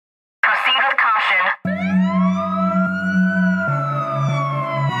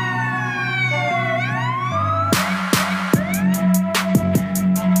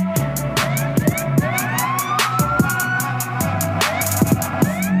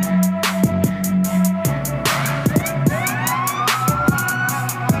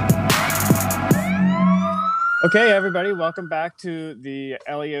Okay, everybody, welcome back to the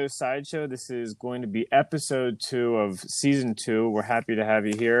LEO Sideshow. This is going to be episode 2 of season 2. We're happy to have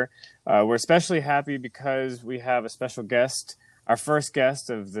you here. We're especially happy because we have a special guest, our first guest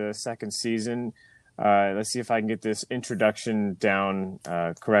of the second season. Let's see if I can get this introduction down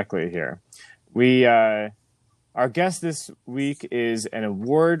correctly here. Our guest this week is an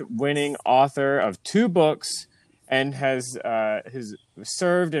award-winning author of 2 books and has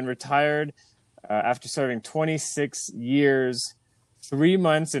served and retired after serving 26 years, 3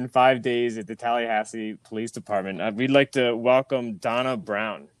 months, and 5 days at the Tallahassee Police Department. We'd like to welcome Donna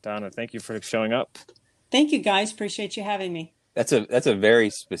Brown. Donna, thank you for showing up. Thank you, guys. Appreciate you having me. That's a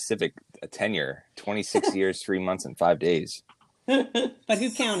very specific tenure. 26 years, 3 months, and 5 days. But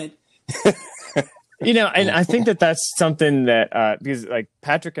who counted? And I think that's something that because like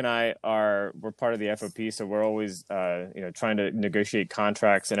Patrick and we're part of the FOP, so we're always trying to negotiate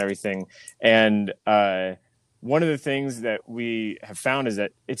contracts and everything. And one of the things that we have found is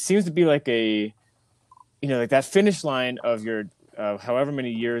that it seems to be like like that finish line of your however many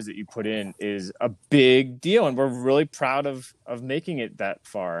years that you put in is a big deal, and we're really proud of making it that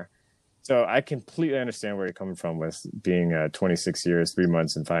far. So I completely understand where you're coming from with being 26 years, 3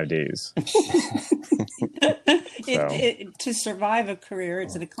 months, and 5 days. To survive a career,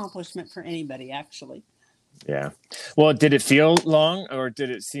 it's an accomplishment for anybody, actually. Yeah. Well, did it feel long, or did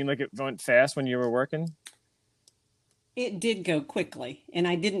it seem like it went fast when you were working? It did go quickly, and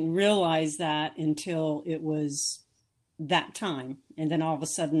I didn't realize that until it was that time. And then all of a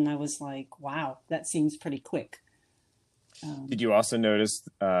sudden I was like, wow, that seems pretty quick. Did you also notice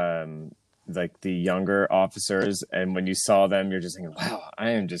like the younger officers, and when you saw them, you're just thinking, wow,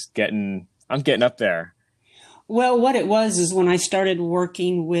 I'm getting up there? Well, what it was is when I started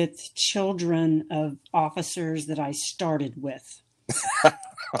working with children of officers that I started with.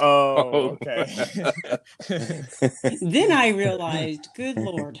 Oh, okay. Then I realized, good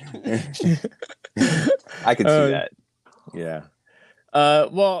Lord. I could see that. Yeah.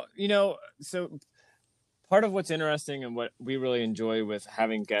 Well, so part of what's interesting and what we really enjoy with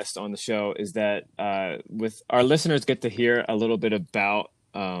having guests on the show is that with our listeners get to hear a little bit about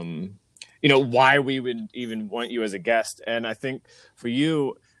why we would even want you as a guest. And I think for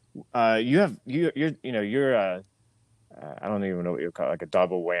you, you're I don't even know what you call it, like a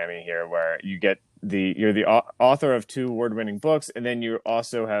double whammy here, where you're the author of 2 award-winning books, and then you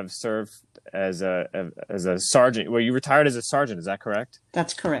also have served as a sergeant. Well, you retired as a sergeant, is that correct?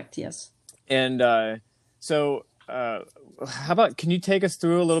 That's correct, yes. And so how about, can you take us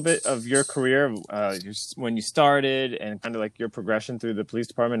through a little bit of your career, when you started, and kind of like your progression through the police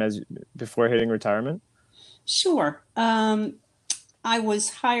department before hitting retirement? Sure. I was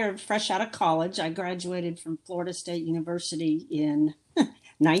hired fresh out of college. I graduated from Florida State University in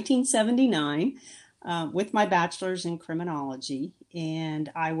 1979 with my bachelor's in criminology,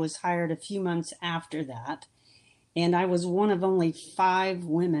 and I was hired a few months after that. And I was one of only 5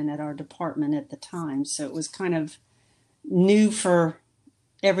 women at our department at the time, so it was kind of new for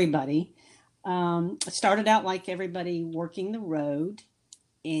everybody. I started out like everybody working the road,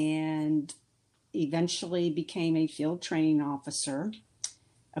 and eventually became a field training officer,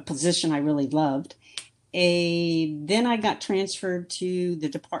 a position I really loved. Then I got transferred to the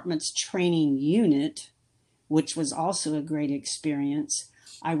department's training unit, which was also a great experience.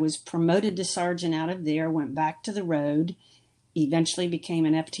 I was promoted to sergeant out of there, went back to the road, eventually became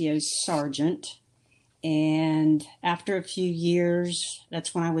an FTO sergeant. And after a few years,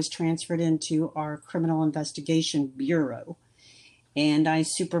 that's when I was transferred into our criminal investigation bureau. And I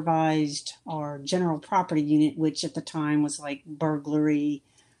supervised our general property unit, which at the time was like burglary,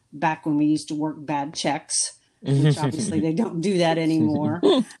 back when we used to work bad checks, which obviously they don't do that anymore.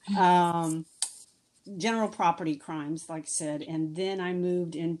 General property crimes, like I said. And then I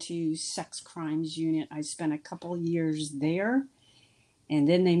moved into sex crimes unit. I spent a couple years there. And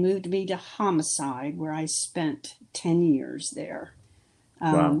then they moved me to homicide, where I spent 10 years there.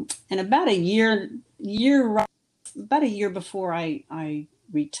 Wow. And about a year before I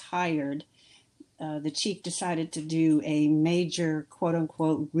retired, the chief decided to do a major, quote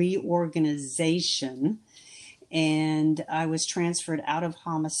unquote, reorganization. And I was transferred out of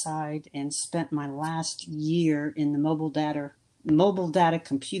homicide and spent my last year in the mobile data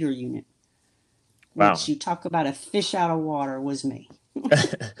computer unit. Wow. Which, you talk about a fish out of water, was me.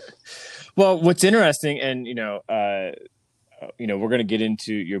 Well, what's interesting, and we're going to get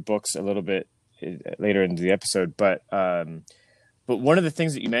into your books a little bit later into the episode, but one of the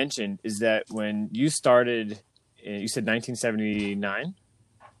things that you mentioned is that when you started, you said 1979?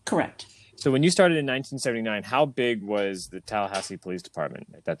 Correct. So when you started in 1979, how big was the Tallahassee Police Department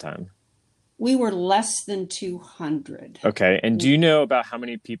at that time? We were less than 200. Okay. And do you know about how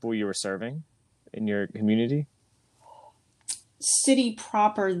many people you were serving in your community? City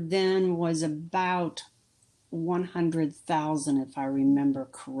proper then was about 100,000, if I remember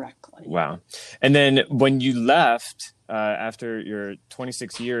correctly. Wow. And then when you left after your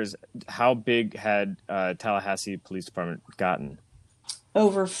 26 years, how big had Tallahassee Police Department gotten?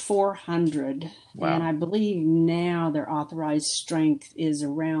 Over 400. Wow. And I believe now their authorized strength is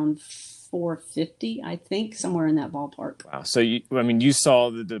around 450, I think, somewhere in that ballpark. Wow. So, you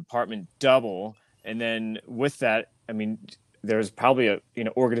saw the department double. And then with that, there's probably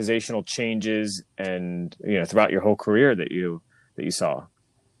organizational changes and, throughout your whole career that you saw.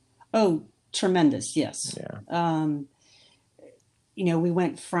 Oh, tremendous. Yes. Yeah. We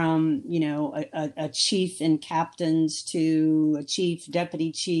went from, a chief and captains to a chief,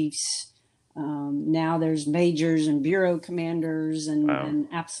 deputy chiefs. Now there's majors and bureau commanders and, wow. and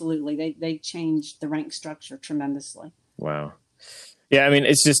absolutely they changed the rank structure tremendously. Wow. Yeah.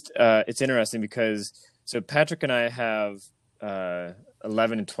 It's just, it's interesting because so Patrick and I have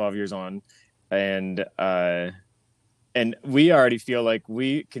 11 and 12 years on, and we already feel like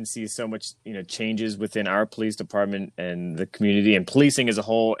we can see so much, changes within our police department and the community and policing as a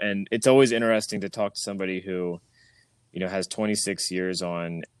whole. And it's always interesting to talk to somebody who, has 26 years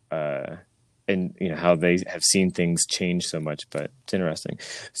on, and how they have seen things change so much, but it's interesting.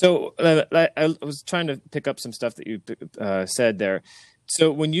 So I was trying to pick up some stuff that you said there.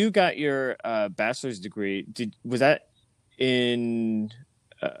 So when you got your bachelor's degree, was that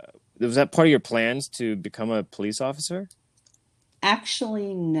part of your plans to become a police officer?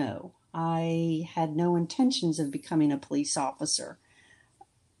 Actually, no. I had no intentions of becoming a police officer.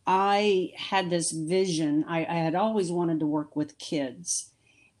 I had this vision. I had always wanted to work with kids,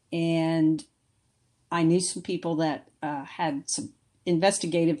 and I knew some people that had some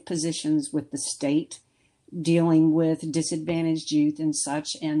investigative positions with the state dealing with disadvantaged youth and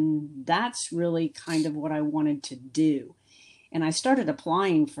such, and that's really kind of what I wanted to do. And I started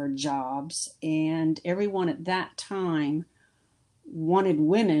applying for jobs, and everyone at that time wanted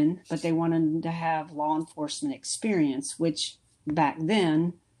women, but they wanted to have law enforcement experience, which back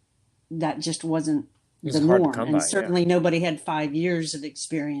then, that just wasn't the norm. And certainly nobody had 5 years of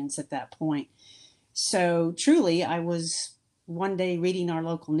experience at that point. So truly, I was one day reading our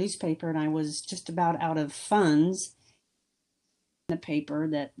local newspaper, and I was just about out of funds in the paper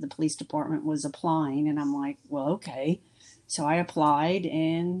that the police department was applying. And I'm like, well, okay. So I applied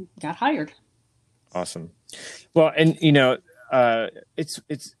and got hired. Awesome. Well, and it's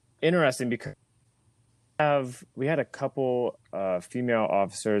interesting because we had a couple female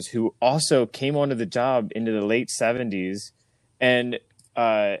officers who also came onto the job into the late 70s, and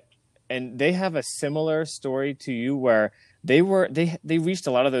they have a similar story to you where they reached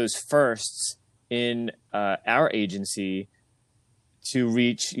a lot of those firsts in our agency to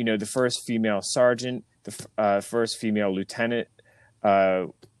reach the first female sergeant, the first female lieutenant,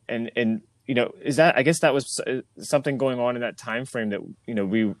 and is that, I guess that was something going on in that time frame that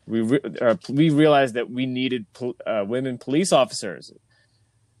we realized that we needed women police officers.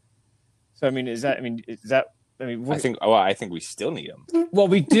 So I think we still need them. Well,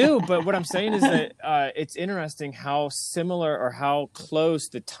 we do, but what I'm saying is that it's interesting how similar or how close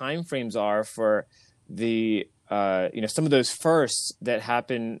the time frames are for the some of those firsts that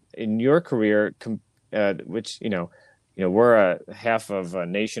happen in your career, which we're a half of a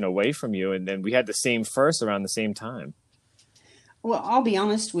nation away from you, and then we had the same first around the same time. Well, I'll be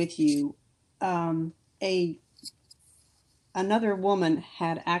honest with you. Another woman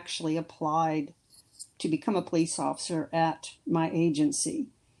had actually applied to become a police officer at my agency,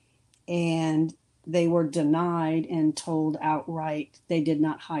 and they were denied and told outright they did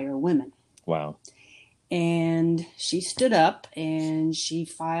not hire women. Wow. And she stood up and she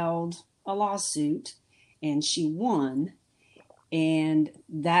filed a lawsuit, and she won. And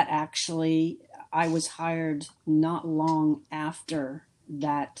that actually, I was hired not long after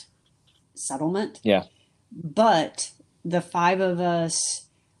that settlement. Yeah. But the five of us,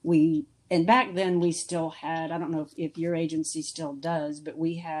 and back then we still had, I don't know if your agency still does, but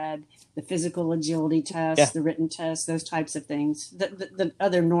we had the physical agility test, the written test, those types of things, the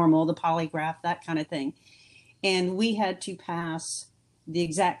other normal, the polygraph, that kind of thing. And we had to pass the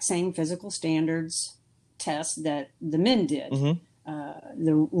exact same physical standards test that the men did. Mm-hmm.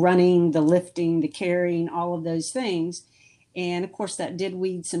 The running, the lifting, the carrying, all of those things. And of course that did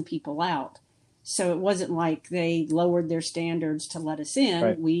weed some people out. So it wasn't like they lowered their standards to let us in.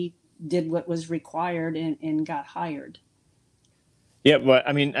 Right. We did what was required and got hired. Yeah, but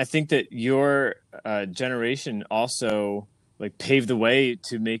I think that your generation also paved the way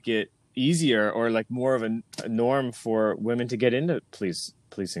to make it easier or like more of a norm for women to get into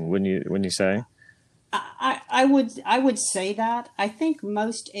policing, wouldn't you say? I would say that. I think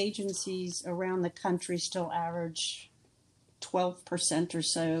most agencies around the country still average 12% or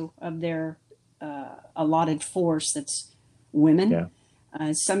so of their allotted force that's women. Yeah.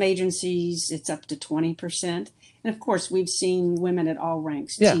 Some agencies, it's up to 20%. And of course, we've seen women at all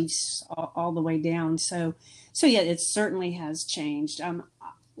ranks, Yeah. chiefs, all the way down. So yeah, it certainly has changed.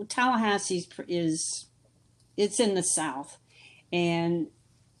 Tallahassee it's in the South. And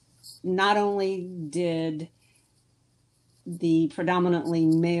not only did the predominantly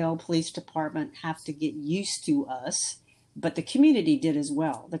male police department have to get used to us, but the community did as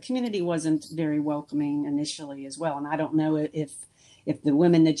well. The community wasn't very welcoming initially as well. And I don't know if the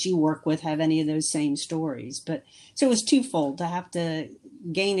women that you work with have any of those same stories. But so it was twofold, to have to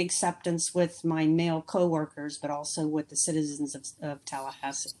gain acceptance with my male coworkers, but also with the citizens of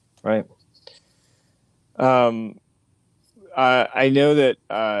Tallahassee. Right. I know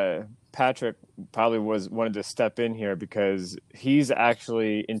that Patrick probably wanted to step in here because he's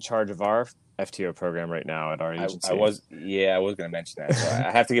actually in charge of our FTO program right now at our agency. I was going to mention that. So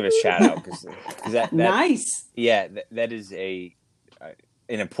I have to give a shout out because that Nice. Yeah, that is an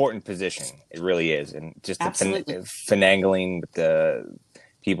important position. It really is, and just the finagling with the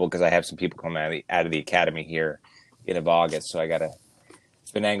people, because I have some people coming out of the academy here in August, so I got to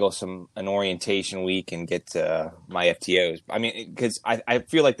finagle an orientation week and get my FTOs. I mean, because I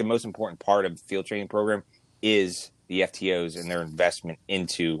feel like the most important part of the field training program is the FTOs and their investment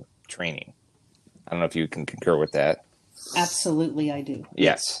into training. I don't know if you can concur with that. Absolutely, I do.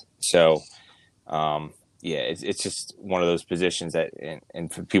 Yes. So, it's just one of those positions that,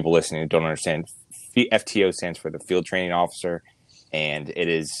 and for people listening who don't understand, FTO stands for the Field Training Officer, and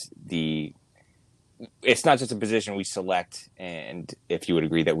it's not just a position we select, and if you would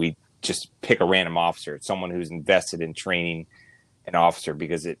agree that we just pick a random officer. It's someone who's invested in training an officer,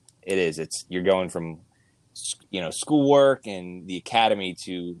 because you're going from, schoolwork and the academy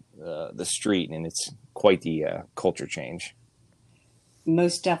to the street, and it's quite the culture change.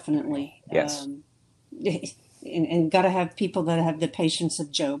 Most definitely. Yes. And got to have people that have the patience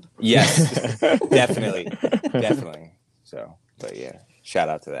of Job. Yes, definitely. So, but yeah, shout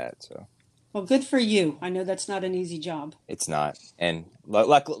out to that. So. Well, good for you. I know that's not an easy job. It's not, and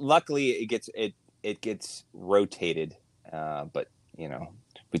luckily it gets rotated. But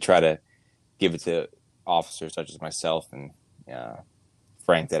we try to give it to officers such as myself and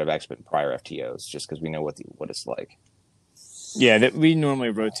Frank that have actually been prior FTOs, just because we know what it's like. Yeah, that we normally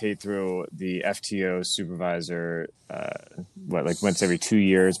rotate through the FTO supervisor, once every 2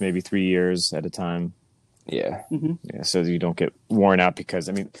 years, maybe 3 years at a time. Yeah. Mm-hmm. Yeah, so you don't get worn out, because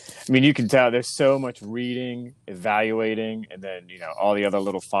I mean, you can tell there's so much reading, evaluating, and then all the other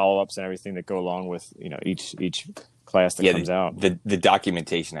little follow-ups and everything that go along with each class that comes out. The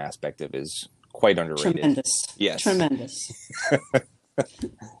documentation aspect of it is quite underrated. Tremendous. Yes. Tremendous.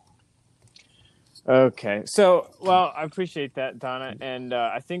 Okay, so I appreciate that, Donna, and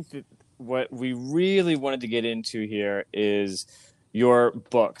I think that what we really wanted to get into here is your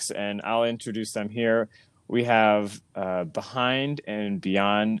books, and I'll introduce them here. We have Behind and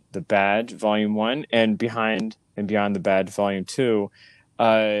Beyond the Badge, Volume 1, and Behind and Beyond the Badge, Volume 2.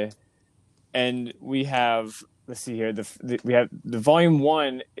 And we have, let's see here, we have the Volume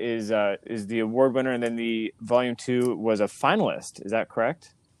 1 is the award winner, and then the Volume 2 was a finalist. Is that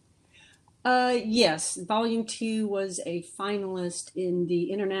correct? Yes. Volume 2 was a finalist in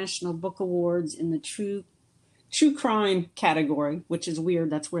the International Book Awards in the true crime category, which is weird.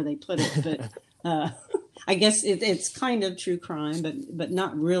 That's where they put it, but I guess it's kind of true crime, but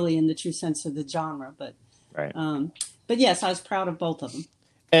not really in the true sense of the genre. But right. But yes, I was proud of both of them.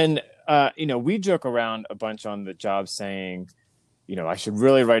 And we joke around a bunch on the job saying, I should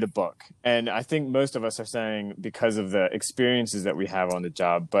really write a book. And I think most of us are saying because of the experiences that we have on the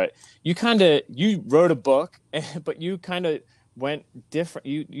job. But you wrote a book, but you kind of went different.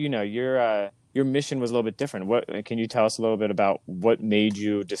 Your mission was a little bit different. What can you tell us a little bit about what made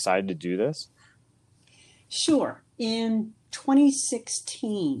you decide to do this? Sure. In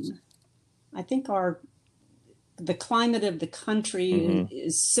 2016, I think the climate of the country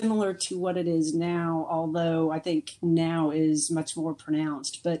is similar to what it is now, although I think now is much more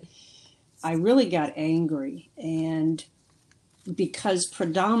pronounced. But I really got angry, and because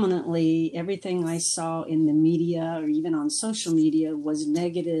predominantly everything I saw in the media or even on social media was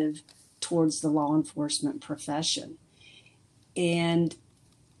negative towards the law enforcement profession. And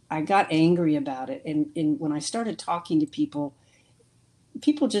I got angry about it. And when I started talking to people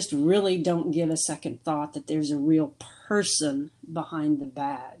just really don't give a second thought that there's a real person behind the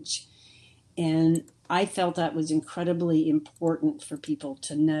badge. And I felt that was incredibly important for people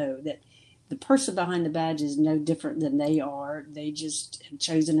to know that the person behind the badge is no different than they are. They just have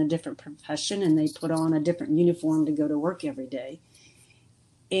chosen a different profession and they put on a different uniform to go to work every day.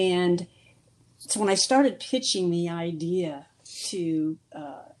 And so when I started pitching the idea to,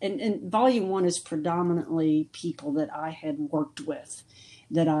 and volume one is predominantly people that I had worked with,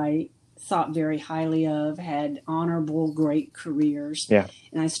 that I thought very highly of, had honorable, great careers. Yeah.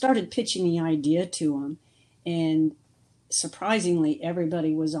 And I started pitching the idea to them, and surprisingly,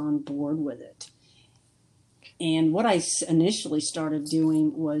 everybody was on board with it. And what I initially started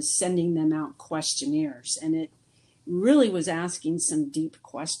doing was sending them out questionnaires, and it really was asking some deep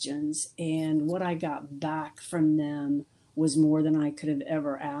questions. And what I got back from them was more than I could have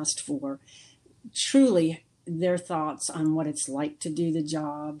ever asked for. Truly, their thoughts on what it's like to do the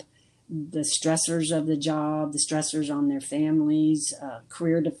job, the stressors of the job, the stressors on their families,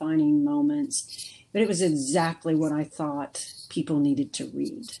 career-defining moments. But it was exactly what I thought people needed to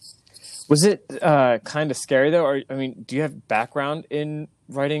read. Was it kind of scary though? Or I mean, do you have background in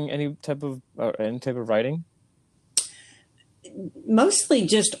writing any type of writing? Mostly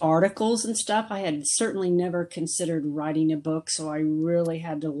just articles and stuff. I had certainly never considered writing a book, so I really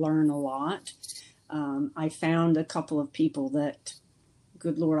had to learn a lot. I found a couple of people that,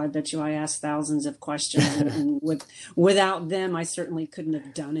 good Lord, I bet you I asked thousands of questions, and without them, I certainly couldn't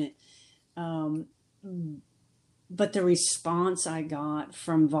have done it. But the response I got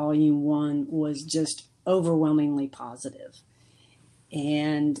from volume one was just overwhelmingly positive.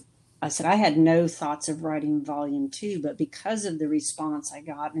 And I said I had no thoughts of writing volume two, but because of the response I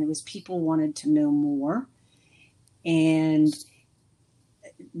got, and it was people wanted to know more. And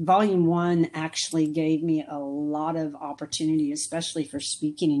volume one actually gave me a lot of opportunity, especially for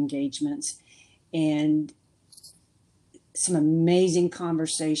speaking engagements, and some amazing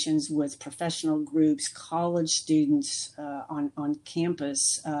conversations with professional groups, college students on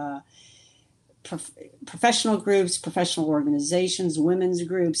campus, professional groups, professional organizations, women's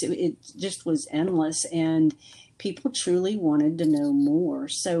groups. It just was endless, and people truly wanted to know more.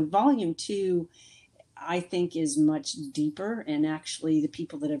 So volume two, I think, is much deeper, and actually the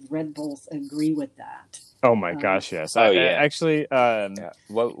people that have read both agree with that. Oh my gosh, yes. Oh yeah. Actually, yeah.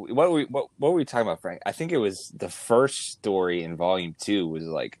 What were we talking about, Frank? I think it was the first story in volume two was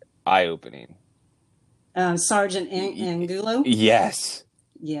like eye-opening. Sergeant Angulo? Yes.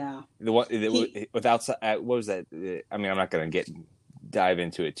 Yeah. The one with outside. What was that? I mean, I'm not going to dive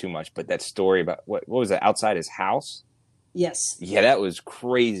into it too much, but that story about what was that outside his house? Yes. Yeah, that was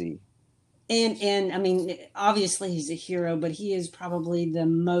crazy. And I mean, obviously he's a hero, but he is probably the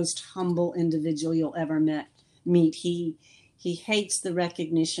most humble individual you'll ever meet. He hates the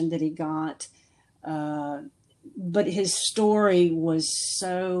recognition that he got, but his story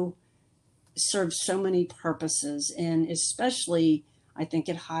served so many purposes, and especially I think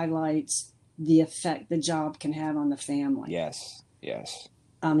it highlights the effect the job can have on the family. Yes.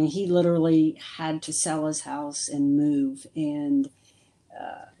 I mean, he literally had to sell his house and move, and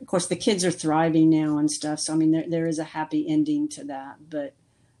of course, the kids are thriving now and stuff. So, I mean, there is a happy ending to that. But,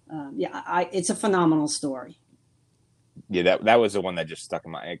 it's a phenomenal story. Yeah, that was the one that just stuck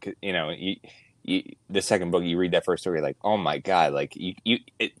in my head. You know, the second book, you read that first story, like, oh my God, like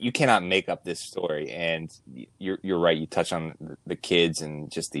you cannot make up this story. And you're right. You touch on the kids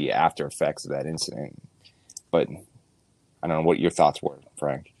and just the after effects of that incident. But I don't know what your thoughts were,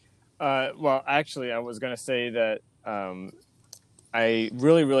 Frank. Well, actually, I was going to say that I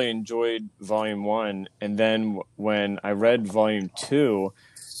really, really enjoyed volume one. And then when I read volume two,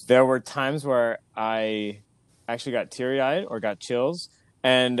 there were times where I actually got teary-eyed or got chills.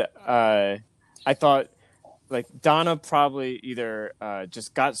 And I thought, like, Donna probably either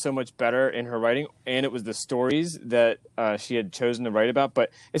just got so much better in her writing, and it was the stories that she had chosen to write about.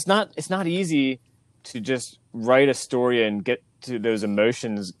 But it's not easy to just write a story and get to those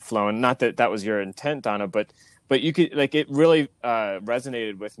emotions flowing. Not that that was your intent, Donna, but you could, like, it really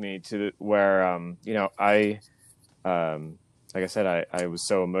resonated with me to where, I, like I said, I was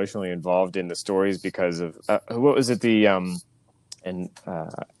so emotionally involved in the stories because of, what was it? I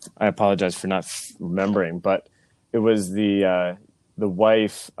apologize for not remembering, but it was the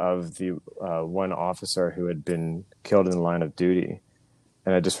wife of the one officer who had been killed in the line of duty.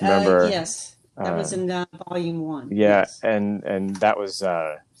 And I just remember. Yes, that was in volume one. Yeah. Yes. And that was,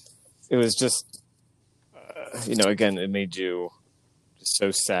 it was just, again, it made you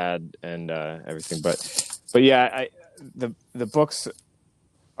so sad and everything, but yeah, the books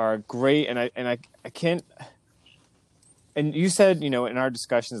are great, and I can't. And you said, in our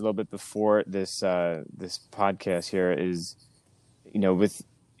discussions a little bit before this podcast here is, with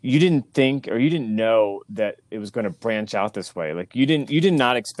you didn't think, or you didn't know that it was going to branch out this way. Like you did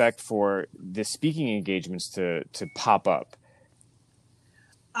not expect for the speaking engagements to pop up.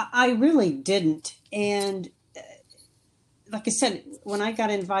 I really didn't. And like I said, when I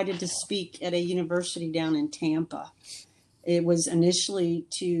got invited to speak at a university down in Tampa, it was initially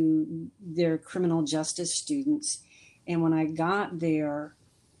to their criminal justice students. And when I got there,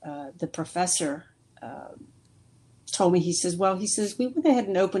 the professor told me, he says, we went ahead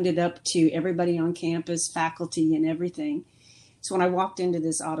and opened it up to everybody on campus, faculty and everything. So when I walked into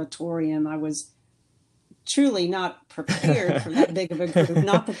this auditorium, I was truly not prepared for that big of a group.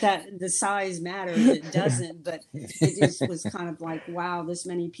 Not that the size matters, it doesn't, but it just was kind of like, wow, this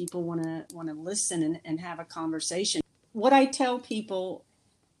many people want to listen and have a conversation. What I tell people,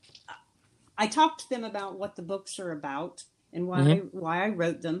 I talk to them about what the books are about and why I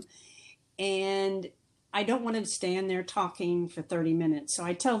wrote them. And I don't want to stand there talking for 30 minutes. So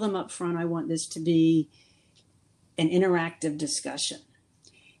I tell them up front, I want this to be an interactive discussion.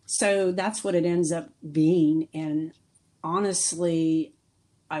 So that's what it ends up being. And honestly,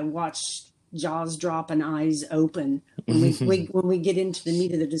 I watch jaws drop and eyes open when we get into the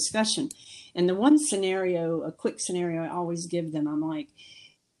meat of the discussion. And the one scenario, a quick scenario I always give them, I'm like,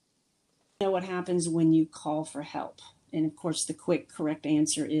 you know what happens when you call for help? And of course, the quick, correct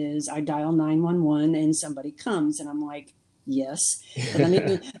answer is I dial 911 and somebody comes. And I'm like, yes.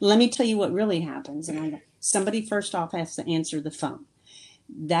 But let me tell you what really happens. And somebody first off has to answer the phone.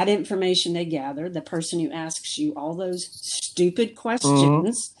 That information they gather, the person who asks you all those stupid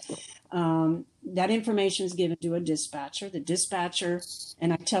questions, that information is given to a dispatcher. The dispatcher,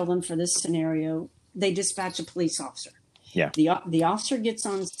 and I tell them for this scenario, they dispatch a police officer. Yeah. The officer gets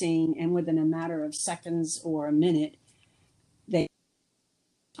on scene, and within a matter of seconds or a minute,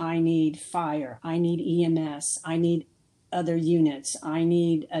 I need fire, I need EMS, I need other units, I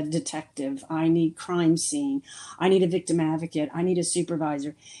need a detective, I need crime scene, I need a victim advocate, I need a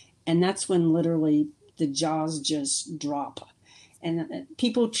supervisor. And that's when literally the jaws just drop. And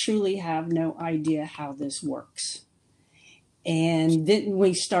people truly have no idea how this works. And then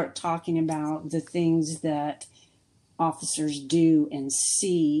we start talking about the things that officers do and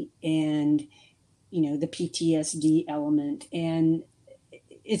see, and, you know, the PTSD element. And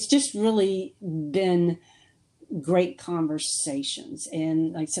it's just really been great conversations.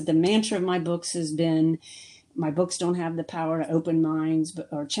 And like I said, the mantra of my books has been, my books don't have the power to open minds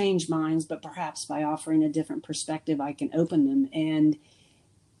or change minds, but perhaps by offering a different perspective, I can open them. And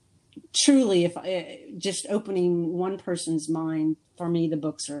truly, if just opening one person's mind, for me, the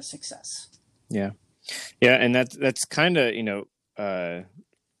books are a success. Yeah. Yeah. And that's kind of, you know,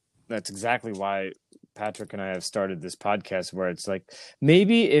 that's exactly why Patrick and I have started this podcast, where it's like,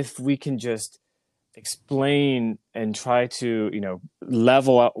 maybe if we can just explain and try to, you know,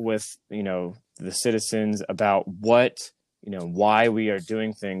 level up with, you know, the citizens about what, you know, why we are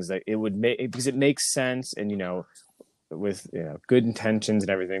doing things, like it would make, because it makes sense. And, you know, with, you know, good intentions and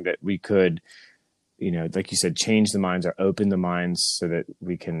everything, that we could, you know, like you said, change the minds or open the minds so that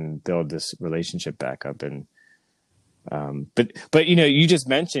we can build this relationship back up. And, but, you know, you just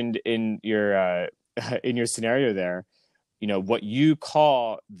mentioned in your scenario there, you know, what you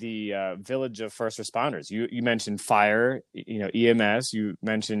call the village of first responders. You mentioned fire, you know, EMS, you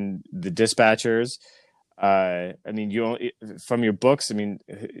mentioned the dispatchers. I mean, from your books, I mean,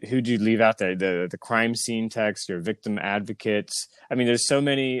 who do you leave out there? The crime scene techs, your victim advocates. I mean, there's so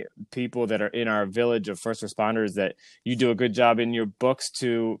many people that are in our village of first responders that you do a good job in your books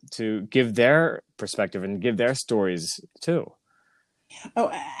to give their perspective and give their stories too.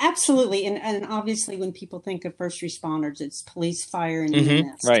 Oh, absolutely. And obviously when people think of first responders, it's police, fire, and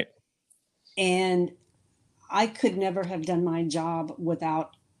EMS. Right. And I could never have done my job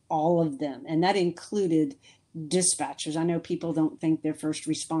without all of them. And that included dispatchers. I know people don't think they're first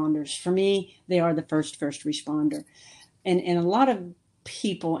responders. For me, they are the first responder. And a lot of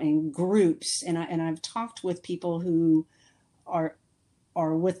people and groups, and I've talked with people who are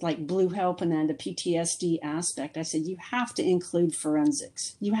with like Blue Help and then the PTSD aspect. I said, you have to include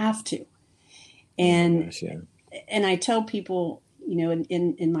forensics. You have to. And, and I tell people, you know,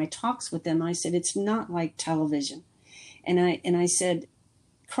 in my talks with them, I said, it's not like television. And I said,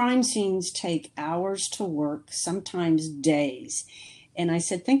 crime scenes take hours to work, sometimes days. And I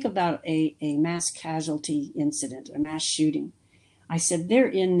said, think about a mass casualty incident, a mass shooting. I said, they're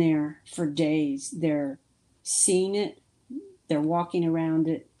in there for days. They're seeing it. They're walking around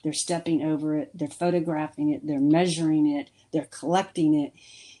it, they're stepping over it, they're photographing it, they're measuring it, they're collecting it.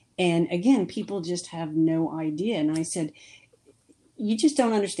 And again, people just have no idea. And I said, you just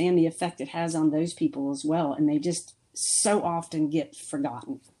don't understand the effect it has on those people as well. And they just so often get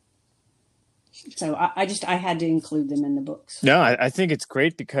forgotten. So I had to include them in the books. No, I think it's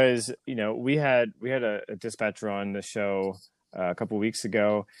great because, we had a dispatcher on the show a couple weeks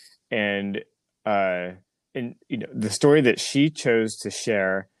ago, and the story that she chose to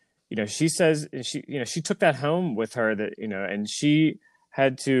share, she says she took that home with her, that, and she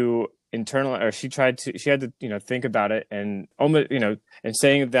had to she had to, think about it, and almost, and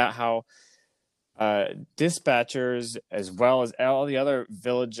saying that how dispatchers, as well as all the other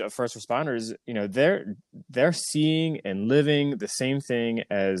village of first responders, they're seeing and living the same thing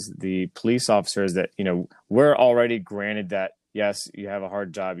as the police officers, that, we're already granted that, yes, you have a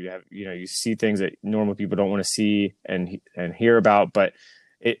hard job, you see things that normal people don't want to see and hear about, but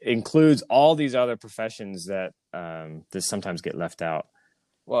it includes all these other professions that sometimes get left out.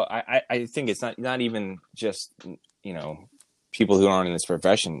 Well, I think it's not even just, people who aren't in this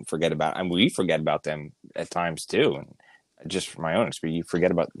profession forget about. I mean, we forget about them at times too. And just from my own experience, you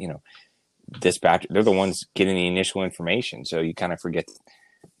forget about, dispatch. They're the ones getting the initial information, so you kind of forget,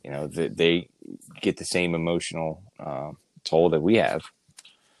 that they get the same emotional toll that we have.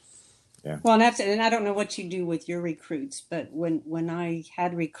 Yeah. Well, and I don't know what you do with your recruits, but when I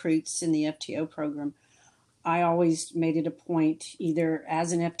had recruits in the FTO program, I always made it a point, either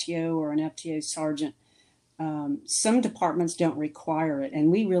as an FTO or an FTO sergeant. Some departments don't require it,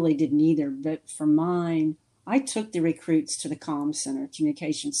 and we really didn't either. But for mine, I took the recruits to the comm center,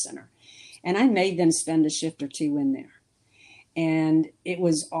 communications center, and I made them spend a shift or two in there. And it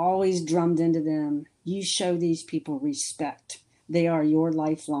was always drummed into them, you show these people respect. They are your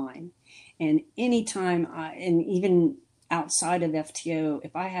lifeline. And anytime, and even outside of FTO,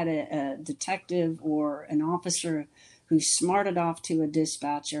 if I had a detective or an officer who smarted off to a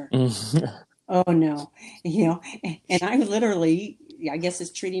dispatcher, oh no, and I literally, I guess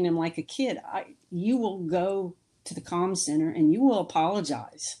it's treating him like a kid. You will go to the comm center and you will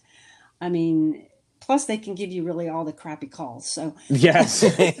apologize. I mean, plus they can give you really all the crappy calls. So yes.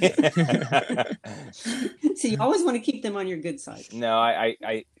 So you always want to keep them on your good side. No,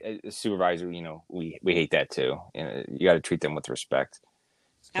 I as supervisor, we hate that too. You got to treat them with respect.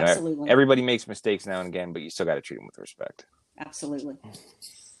 Absolutely. Everybody makes mistakes now and again, but you still got to treat them with respect. Absolutely.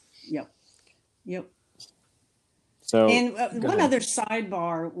 Yep. So, and one other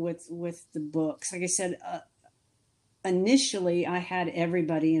sidebar with the books, like I said, initially I had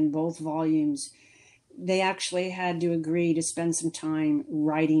everybody in both volumes. They actually had to agree to spend some time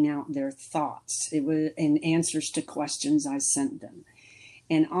writing out their thoughts. It was in answers to questions I sent them.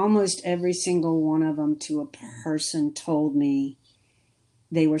 And almost every single one of them, to a person, told me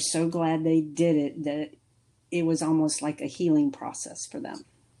they were so glad they did it, that it was almost like a healing process for them.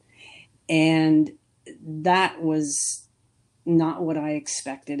 And that was not what I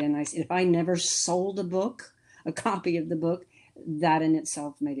expected. And I said, if I never sold a copy of the book, that in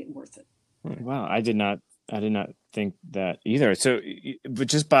itself made it worth it. Wow, I did not think that either. So, but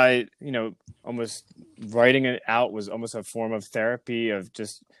just by, almost writing it out was almost a form of therapy, of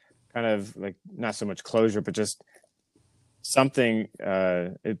just kind of like, not so much closure, but just something,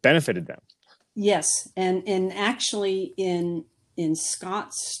 it benefited them. Yes. And actually in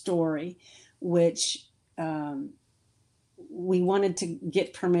Scott's story, which, we wanted to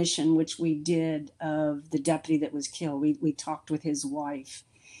get permission, which we did, of the deputy that was killed. We talked with his wife,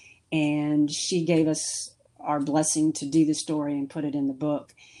 and she gave us our blessing to do the story and put it in the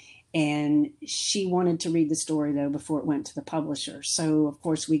book. And she wanted to read the story, though, before it went to the publisher. So, of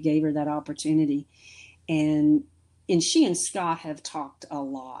course, we gave her that opportunity. And she and Scott have talked a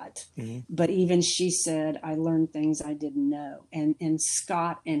lot. Mm-hmm. But even she said, I learned things I didn't know. And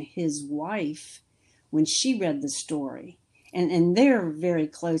Scott and his wife, when she read the story, and they're very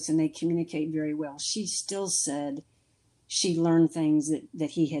close and they communicate very well, she still said she learned things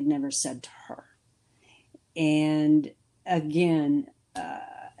that he had never said to her. And again,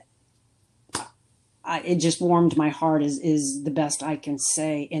 it just warmed my heart, is the best I can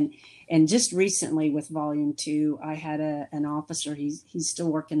say. And just recently with Volume 2, I had an officer, he's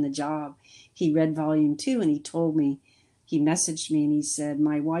still working the job. He read Volume 2 and he told me, he messaged me and he said,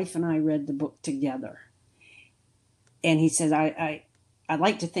 my wife and I read the book together. And he says, I'd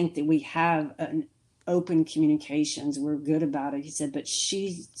like to think that we have an open communications. We're good about it. He said, but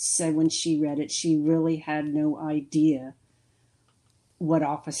she said when she read it, she really had no idea what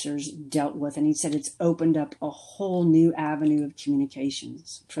officers dealt with. And he said it's opened up a whole new avenue of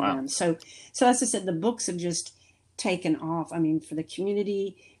communications for them. So as I said, the books have just taken off. I mean, for the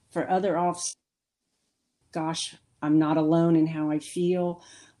community, for other officers, gosh, I'm not alone in how I feel.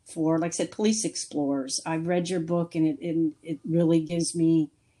 For, like I said, police explorers, I've read your book, and it really gives me,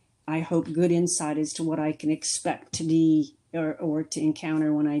 I hope, good insight as to what I can expect to be or to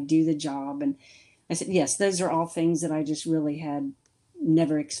encounter when I do the job. And I said, yes, those are all things that I just really had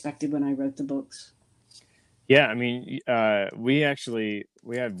never expected when I wrote the books. Yeah, I mean, we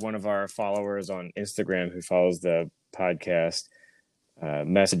had one of our followers on Instagram who follows the podcast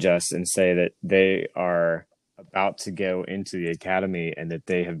message us and say that they are about to go into the academy and that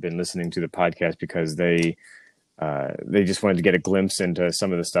they have been listening to the podcast because they just wanted to get a glimpse into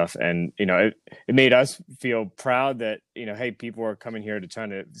some of the stuff. And, it made us feel proud that, hey, people are coming here to try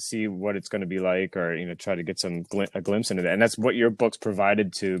to see what it's going to be like, or, try to get a glimpse into that. And that's what your books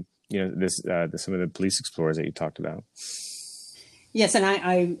provided to, some of the police explorers that you talked about. Yes. And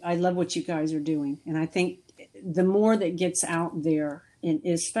I love what you guys are doing. And I think the more that gets out there, and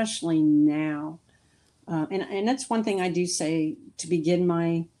especially now, and that's one thing I do say to begin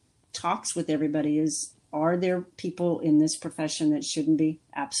my talks with everybody is, are there people in this profession that shouldn't be?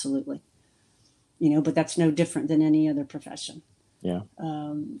 Absolutely. But that's no different than any other profession. Yeah.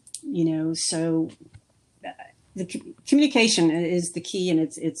 So the communication is the key, and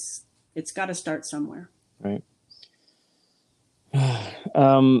it's got to start somewhere. Right.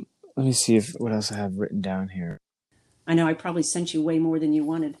 Let me see what else I have written down here. I know I probably sent you way more than you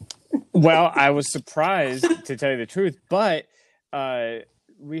wanted. Well, I was surprised, to tell you the truth, but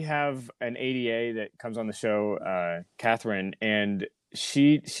we have an ADA that comes on the show, Catherine, and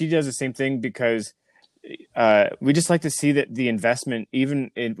she does the same thing because we just like to see that the investment,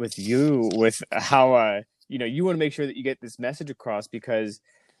 even with you, with how you want to make sure that you get this message across because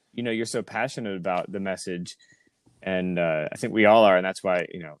you're so passionate about the message, and I think we all are, and that's why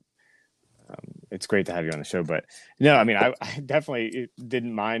it's great to have you on the show. But no, I mean, I definitely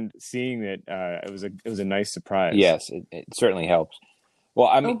didn't mind seeing that. It was a nice surprise. Yes, it certainly helps. Well,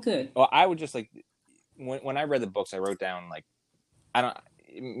 I mean, good. Well, I would just like when I read the books, I wrote down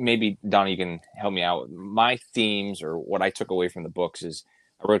maybe Donna, you can help me out. My themes or what I took away from the books is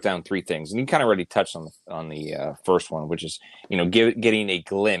I wrote down three things, and you kind of already touched on the first one, which is getting a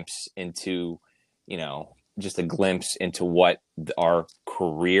glimpse into just a glimpse into what our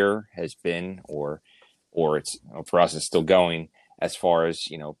career has been, or it's for us it's still going, as far as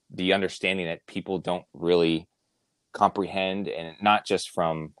the understanding that people don't really comprehend, and not just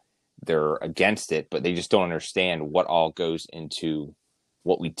from they're against it, but they just don't understand what all goes into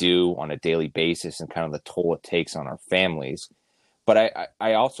what we do on a daily basis and kind of the toll it takes on our families. But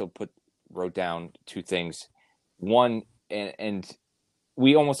I also wrote down two things. One, and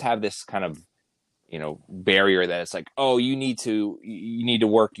we almost have this kind of barrier that it's like, oh, you need to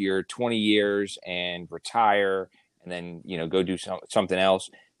work your 20 years and retire and then go do something else.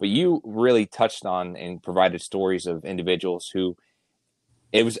 But you really touched on and provided stories of individuals who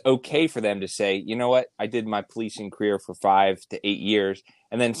it was okay for them to say, you know what, I did my policing career for 5 to 8 years,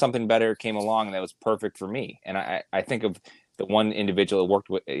 and then something better came along and that was perfect for me. And I think of the one individual that worked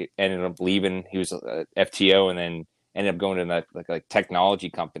with, ended up leaving. He was a FTO and then ended up going to that like technology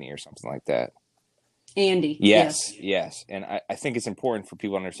company or something like that. Andy. Yes. And I think it's important for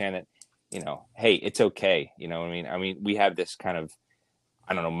people to understand that, hey, it's okay. I mean, we have this kind of,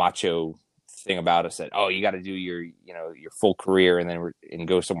 I don't know, macho thing about us that, oh, you got to do your full career and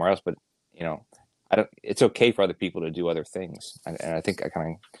go somewhere else. But, it's okay for other people to do other things. And I think I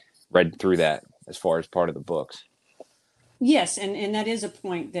kind of read through that as far as part of the books. Yes. And that is a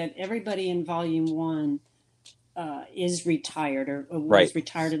point that everybody in volume 1 is retired or was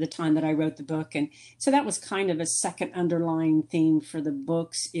retired at the time that I wrote the book. And so that was kind of a second underlying theme for the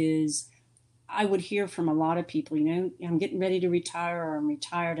books is I would hear from a lot of people, I'm getting ready to retire, or I'm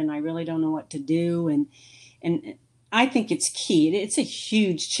retired and I really don't know what to do. And I think it's key. It's a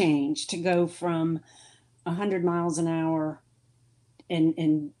huge change to go from 100 miles an hour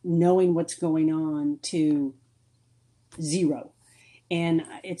and knowing what's going on to 0. And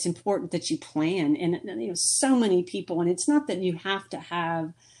it's important that you plan. And so many people, and it's not that you have to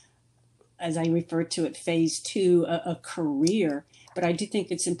have, as I refer to it, phase 2, a career, but I do think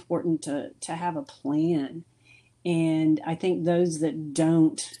it's important to have a plan. And I think those that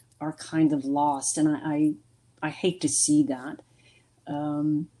don't are kind of lost. And I hate to see that.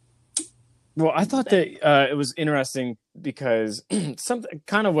 Well, I thought that it was interesting because something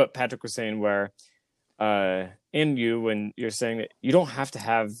kind of what Patrick was saying, where in you, when you're saying that you don't have to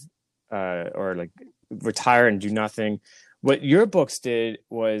have or like retire and do nothing. What your books did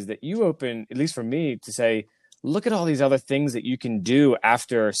was that you opened, at least for me, to say, look at all these other things that you can do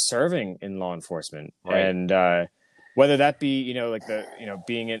after serving in law enforcement. Right. And whether that be,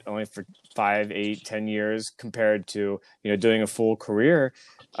 being it only for 5, 8, 10 years compared to, doing a full career,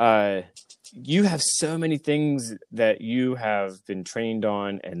 you have so many things that you have been trained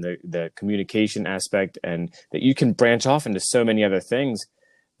on, and the communication aspect, and that you can branch off into so many other things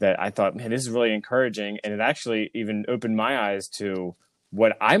that I thought, man, this is really encouraging. And it actually even opened my eyes to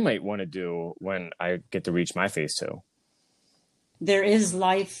what I might want to do when I get to reach my phase 2. There is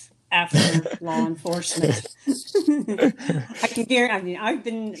life after law enforcement. I can guarantee. I mean, I've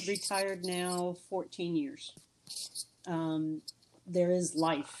been retired now 14 years. There is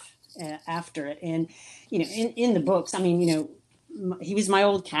life after it, and in the books. I mean, he was my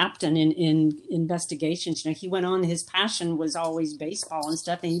old captain in investigations. He went on. His passion was always baseball and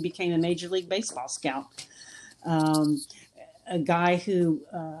stuff, and he became a Major League Baseball scout. A guy who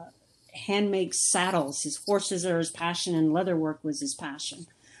hand makes saddles. His horses are his passion, and leather work was his passion.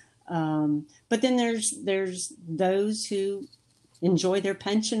 But then there's those who enjoy their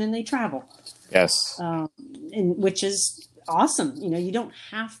pension and they travel. Yes. And which is awesome. You don't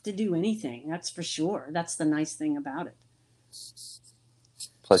have to do anything. That's for sure. That's the nice thing about it.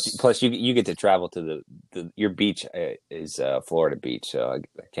 Plus you get to travel to your beach is Florida Beach, so it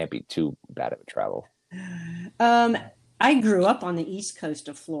can't be too bad of a travel. I grew up on the east coast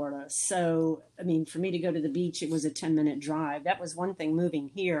of Florida. So, I mean, for me to go to the beach, it was a 10-minute drive. That was one thing moving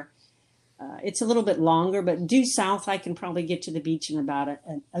here. It's a little bit longer, but due south, I can probably get to the beach in about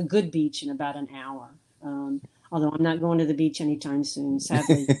a good beach in about an hour. Although I'm not going to the beach anytime soon,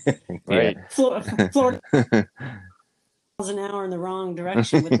 sadly. Right. Florida miles an hour in the wrong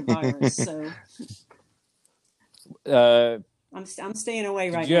direction with the virus. So I'm staying away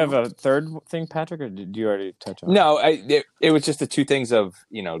right now. Do you have a third thing, Patrick, or did you already touch on it? No, it was just the two things of,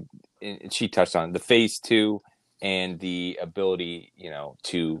 and she touched on the phase 2 and the ability,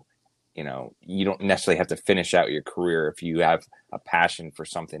 to, you don't necessarily have to finish out your career if you have a passion for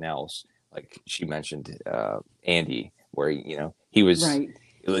something else. Like she mentioned, Andy, where, he was, right.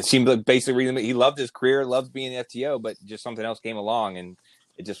 It seemed like basically he loved his career, loved being an FTO, but just something else came along and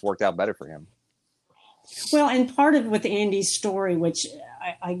it just worked out better for him. Well, and part of with Andy's story, which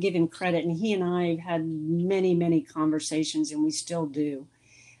I give him credit, and he and I have had many, many conversations, and we still do.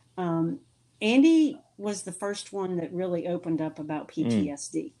 Andy was the first one that really opened up about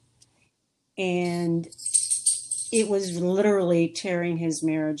PTSD. And it was literally tearing his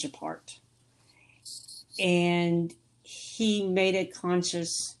marriage apart. And he made a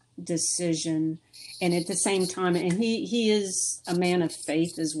conscious decision. And at the same time, and he is a man of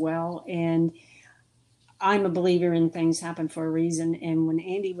faith as well. And I'm a believer in things happen for a reason. And when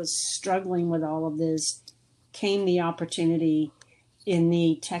Andy was struggling with all of this, came the opportunity in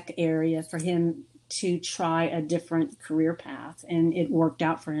the tech area for him to try a different career path. And it worked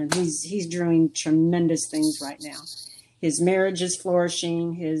out for him. He's doing tremendous things right now. His marriage is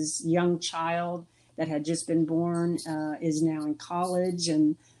flourishing. His young child that had just been born is now in college.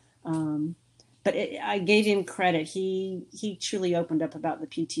 And but I gave him credit. He truly opened up about the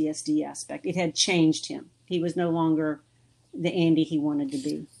PTSD aspect. It had changed him. He was no longer the Andy he wanted to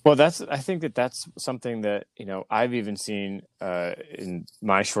be. Well, I think that's something that, I've even seen in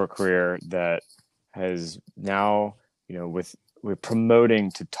my short career that has now, we're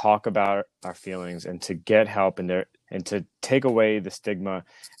promoting to talk about our feelings and to get help and to take away the stigma.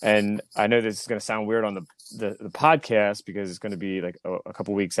 And I know this is going to sound weird on the podcast because it's going to be like a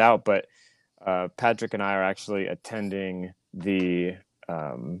couple weeks out, but Patrick and I are actually attending the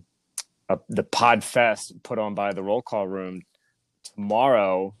Pod Fest put on by the Roll Call Room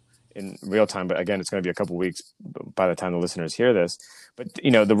tomorrow in real time. But again, it's going to be a couple weeks by the time the listeners hear this. But,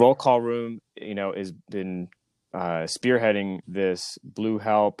 the Roll Call Room, has been spearheading this Blue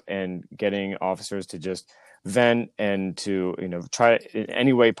Help and getting officers to just vent and to, try in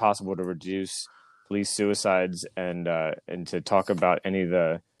any way possible to reduce police suicides and to talk about any of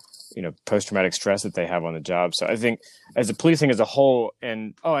the, post-traumatic stress that they have on the job. So I think as a policing as a whole,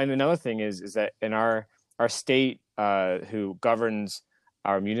 and another thing is that in our state, who governs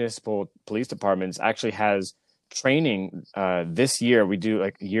our municipal police departments actually has training this year. We do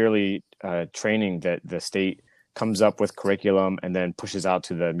like yearly training that the state comes up with curriculum and then pushes out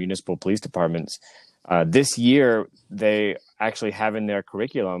to the municipal police departments. This year, they actually have in their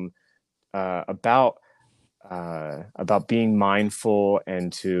curriculum about being mindful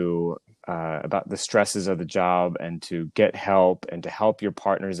and to about the stresses of the job and to get help and to help your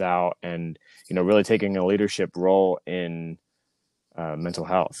partners out and, really taking a leadership role in mental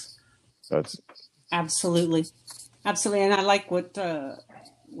health. So it's absolutely. And I like what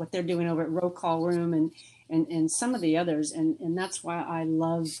they're doing over at Roll Call Room and some of the others. And that's why I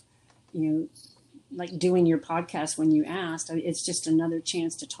love, like doing your podcast when you asked. It's just another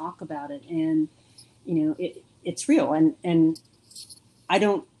chance to talk about it. And, it's real. And I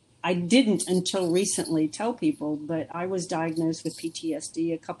don't I didn't until recently tell people, but I was diagnosed with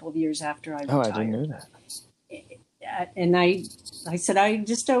PTSD a couple of years after I retired. Oh, I didn't know that. And I said, I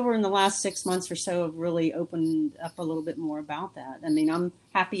just over in the last 6 months or so have really opened up a little bit more about that. I mean, I'm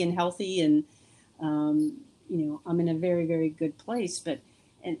happy and healthy, and I'm in a very, very good place. But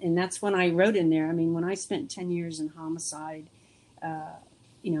and that's when I wrote in there. I mean, when I spent 10 years in homicide,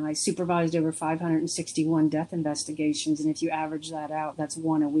 I supervised over 561 death investigations, and if you average that out, that's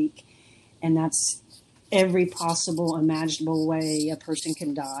one a week, and that's every possible imaginable way a person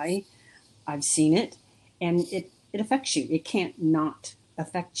can die. I've seen it, and it affects you. It can't not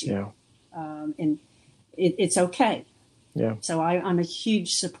affect you. Yeah. And it's okay. Yeah. So I'm a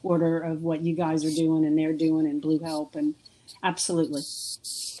huge supporter of what you guys are doing and they're doing and Blue Help, and absolutely.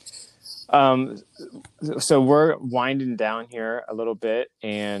 So we're winding down here a little bit,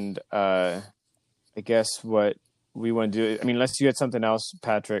 and I guess what we want to do, I mean, unless you had something else,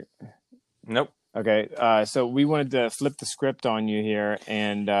 Patrick. Nope. Okay. So we wanted to flip the script on you here,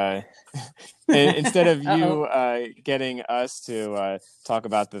 and instead of you getting us to talk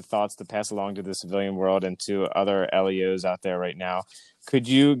about the thoughts to pass along to the civilian world and to other LEOs out there right now, could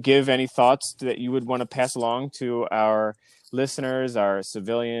you give any thoughts that you would want to pass along to our listeners, our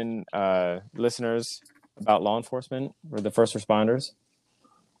civilian listeners, about law enforcement or the first responders?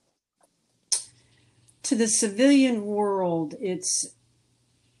 To the civilian world, it's,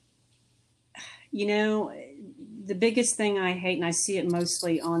 the biggest thing I hate, and I see it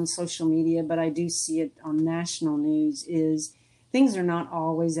mostly on social media, but I do see it on national news, is things are not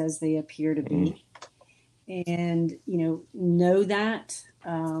always as they appear to be. And, know that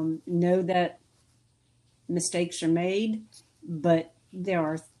mistakes are made, but there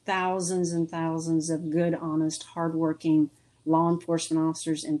are thousands and thousands of good, honest, hardworking law enforcement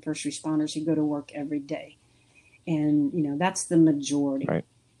officers and first responders who go to work every day. And, that's the majority. Right.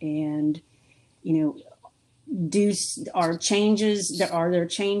 And, are there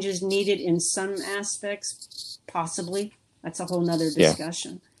changes needed in some aspects? Possibly. That's a whole nother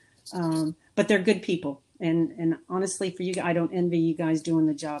discussion. Yeah. But they're good people. And honestly, for you, I don't envy you guys doing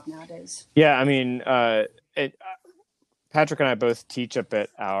the job nowadays. Yeah. I mean, Patrick and I both teach up at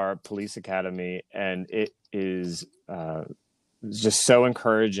our police academy, and it is just so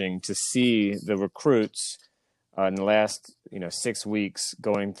encouraging to see the recruits in the last 6 weeks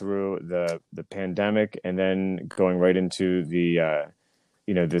going through the pandemic, and then going right into the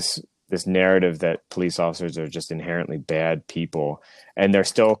this narrative that police officers are just inherently bad people, and they're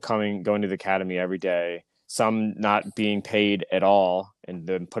still going to the academy every day. Some not being paid at all and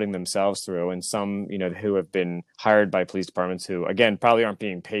then putting themselves through, and some, who have been hired by police departments who, again, probably aren't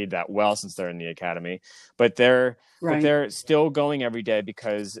being paid that well since they're in the academy, but they're still going every day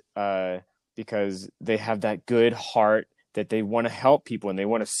because they have that good heart that they want to help people and they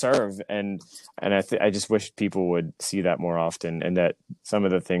want to serve. And I just wish people would see that more often, and that some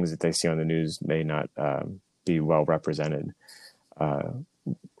of the things that they see on the news may not be well represented.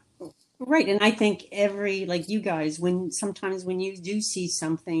 Right. And I think like you guys, sometimes when you do see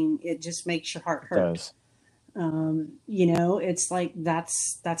something, it just makes your heart hurt. It does. It's like,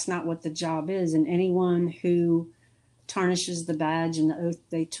 that's not what the job is. And anyone who tarnishes the badge and the oath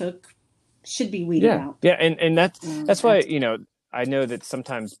they took should be weeded out. Yeah. And that's why, I know that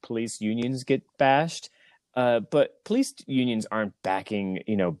sometimes police unions get bashed. But police unions aren't backing,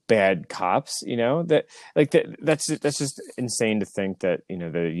 bad cops, that's just insane to think that,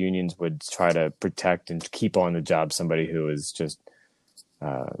 the unions would try to protect and keep on the job somebody who is just,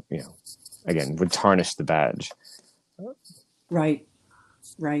 again, would tarnish the badge. Right.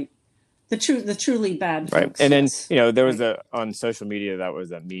 The truly bad right. folks. And then, there was on social media, that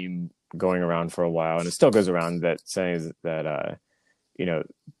was a meme going around for a while, and it still goes around, that saying that,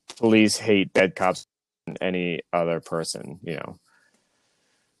 police hate bad cops any other person,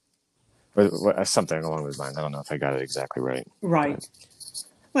 or something along those lines. I don't know if I got it exactly right. Right.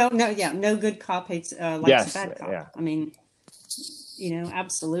 But... Well, no good cop hates likes a bad cop. Yeah. I mean,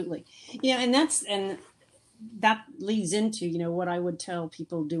 absolutely. Yeah, and that leads into, what I would tell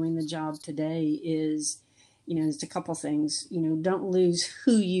people doing the job today is, there's a couple things. Don't lose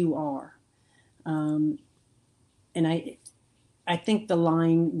who you are. And I think the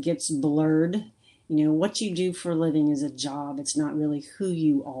line gets blurred. What you do for a living is a job. It's not really who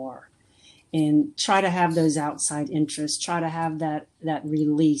you are. And try to have those outside interests. Try to have that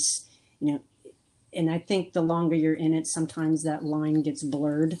release. And I think the longer you're in it, sometimes that line gets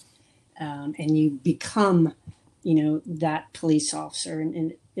blurred, and you become, that police officer.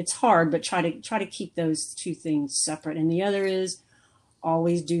 And it's hard, but try to keep those two things separate. And the other is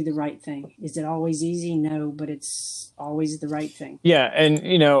always do the right thing. Is it always easy? No, but it's always the right thing. Yeah,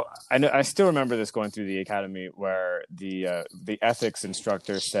 and I still remember this going through the academy where the ethics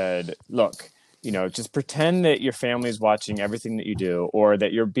instructor said, "Look, just pretend that your family is watching everything that you do, or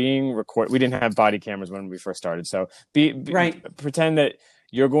that you're being recorded." We didn't have body cameras when we first started, so pretend that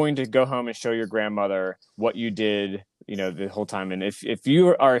you're going to go home and show your grandmother what you did, the whole time. And if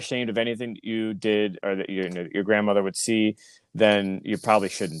you are ashamed of anything that you did, or that your grandmother would see, then you probably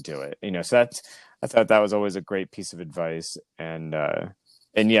shouldn't do it. So I thought that was always a great piece of advice. And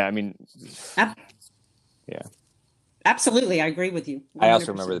yeah, I mean, yeah. Absolutely, I agree with you. 100%. I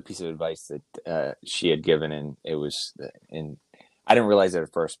also remember the piece of advice that she had given, and it was, and I didn't realize it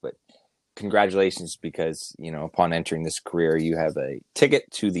at first, but congratulations, because upon entering this career, you have a ticket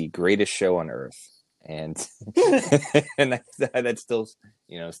to the greatest show on earth, and and that still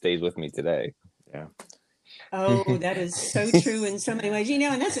stays with me today. Yeah. Oh, that is so true in so many ways.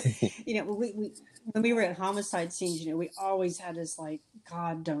 And that's we when we were at homicide scenes, we always had this like,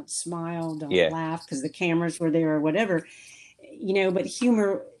 God, don't smile, don't laugh, because the cameras were there or whatever. But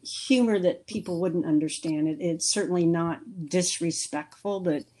humor that people wouldn't understand. It's certainly not disrespectful,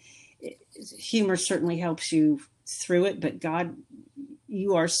 but humor certainly helps you through it. But God,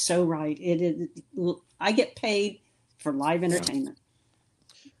 you are so right. I get paid for live entertainment.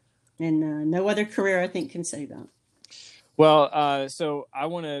 And no other career, I think, can say that. Well, so I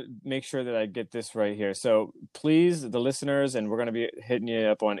want to make sure that I get this right here. So please, the listeners, and we're going to be hitting you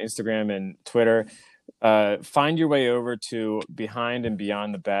up on Instagram and Twitter, find your way over to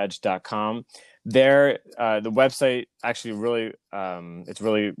behindandbeyondthebadge.com. There, the website actually really, it's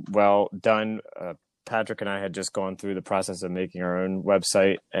really well done. Patrick and I had just gone through the process of making our own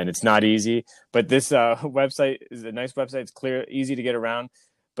website, and it's not easy. But this website is a nice website. It's clear, easy to get around.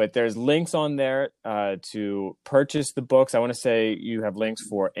 But there's links on there to purchase the books. I want to say you have links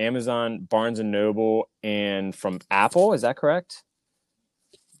for Amazon, Barnes & Noble, and from Apple. Is that correct?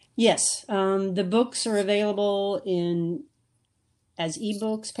 Yes. The books are available as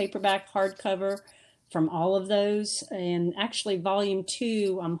ebooks, paperback, hardcover, from all of those. And actually, Volume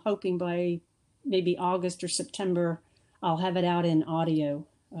 2, I'm hoping by maybe August or September, I'll have it out in audio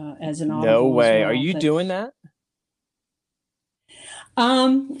as an audible. No way. As well. Are you doing that?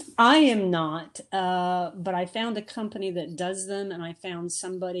 I am not, but I found a company that does them, and I found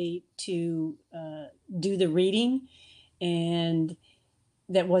somebody to do the reading, and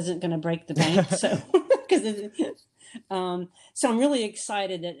that wasn't going to break the bank. So, so I'm really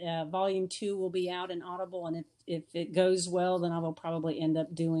excited that Volume 2 will be out in Audible, and if it goes well, then I will probably end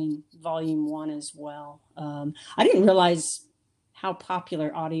up doing Volume 1 as well. I didn't realize how popular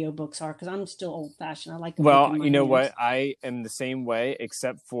audiobooks are, because I'm still old fashioned. I like to Well, you know what? I am the same way,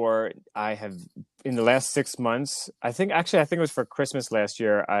 except for I have in the last 6 months, I think it was for Christmas last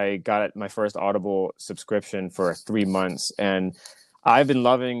year, I got my first Audible subscription for 3 months. And I've been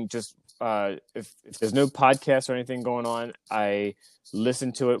loving just if there's no podcast or anything going on, I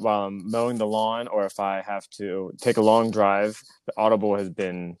listen to it while I'm mowing the lawn, or if I have to take a long drive. The Audible has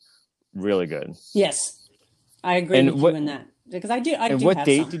been really good. Yes, I agree with you in that. Because I do. And what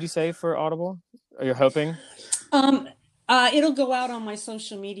date did you say for Audible? Are you hoping? It'll go out on my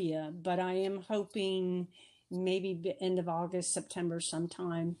social media, but I am hoping maybe end of August, September,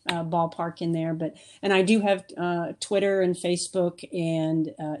 sometime, ballpark in there. And I do have Twitter and Facebook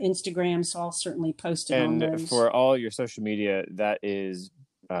and Instagram, so I'll certainly post it on those. And for all your social media, that is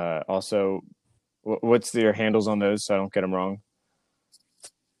also, what's your handles on those, so I don't get them wrong?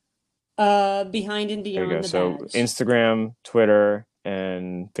 Behind and Beyond the Badge. So Instagram, Twitter,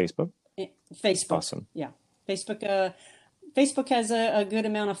 and Facebook. Facebook. Awesome. Yeah, Facebook. Facebook has a good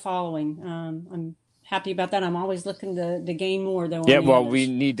amount of following. I'm happy about that. I'm always looking to gain more, though. Yeah, well, we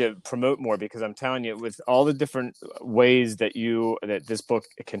need to promote more, because I'm telling you, with all the different ways that this book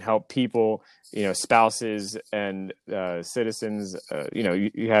can help people, spouses and citizens.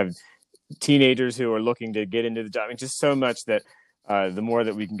 You have teenagers who are looking to get into the job. I mean, just so much that. The more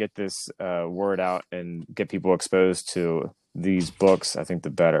that we can get this word out and get people exposed to these books, I think the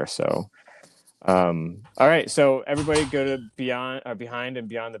better. So, all right. So everybody go to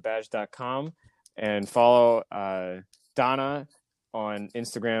behindandbeyondthebadge.com and follow Donna on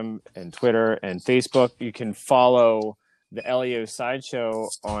Instagram and Twitter and Facebook. You can follow the LEO Sideshow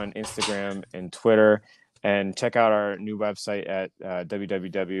on Instagram and Twitter, and check out our new website at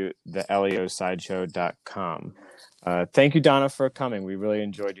www.theleosideshow.com. Thank you, Donna, for coming. We really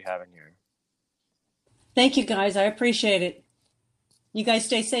enjoyed you having you. Thank you, guys. I appreciate it. You guys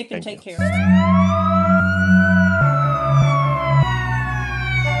stay safe and take care.